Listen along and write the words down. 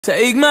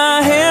Take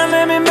my hand,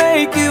 let me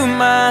make you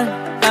mine.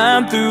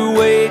 I'm through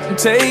waiting,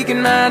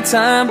 taking my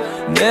time.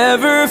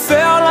 Never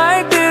felt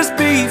like this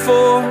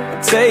before.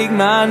 Take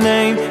my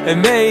name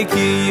and make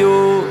it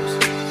yours.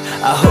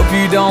 I hope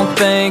you don't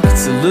think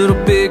it's a little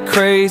bit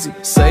crazy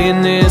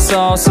saying this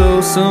all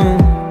so soon,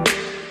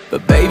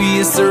 but baby,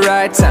 it's the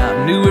right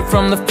time. Knew it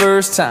from the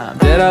first time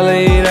that I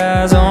laid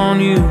eyes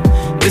on you.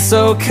 It's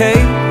okay,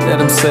 let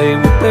them say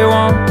what they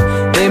want.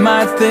 They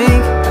might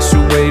think I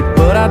should wait,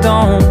 but I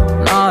don't.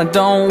 No, I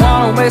don't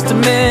wanna waste a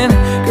minute.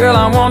 Girl,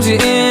 I want you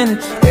in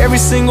every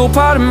single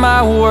part of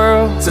my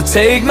world. So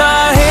take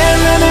my hand,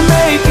 let me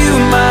make you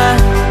mine.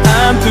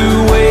 I'm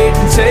through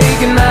waiting,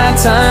 taking my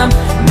time.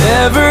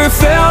 Never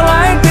felt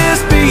like this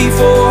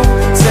before.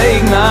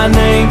 Take my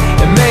name